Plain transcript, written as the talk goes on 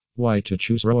Why to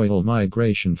choose Royal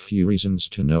Migration? Few reasons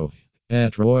to know.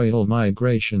 At Royal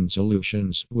Migration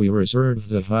Solutions, we reserve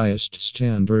the highest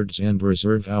standards and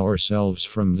reserve ourselves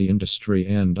from the industry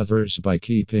and others by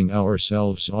keeping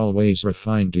ourselves always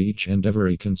refined. Each and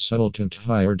every consultant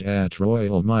hired at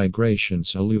Royal Migration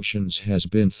Solutions has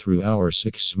been through our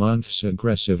 6 months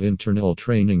aggressive internal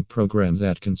training program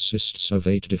that consists of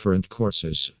 8 different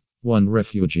courses: 1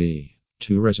 refugee,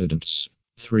 2 residents,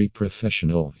 3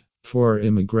 professional, 4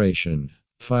 immigration,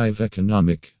 5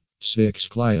 economic, 6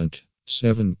 client,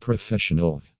 7 professional.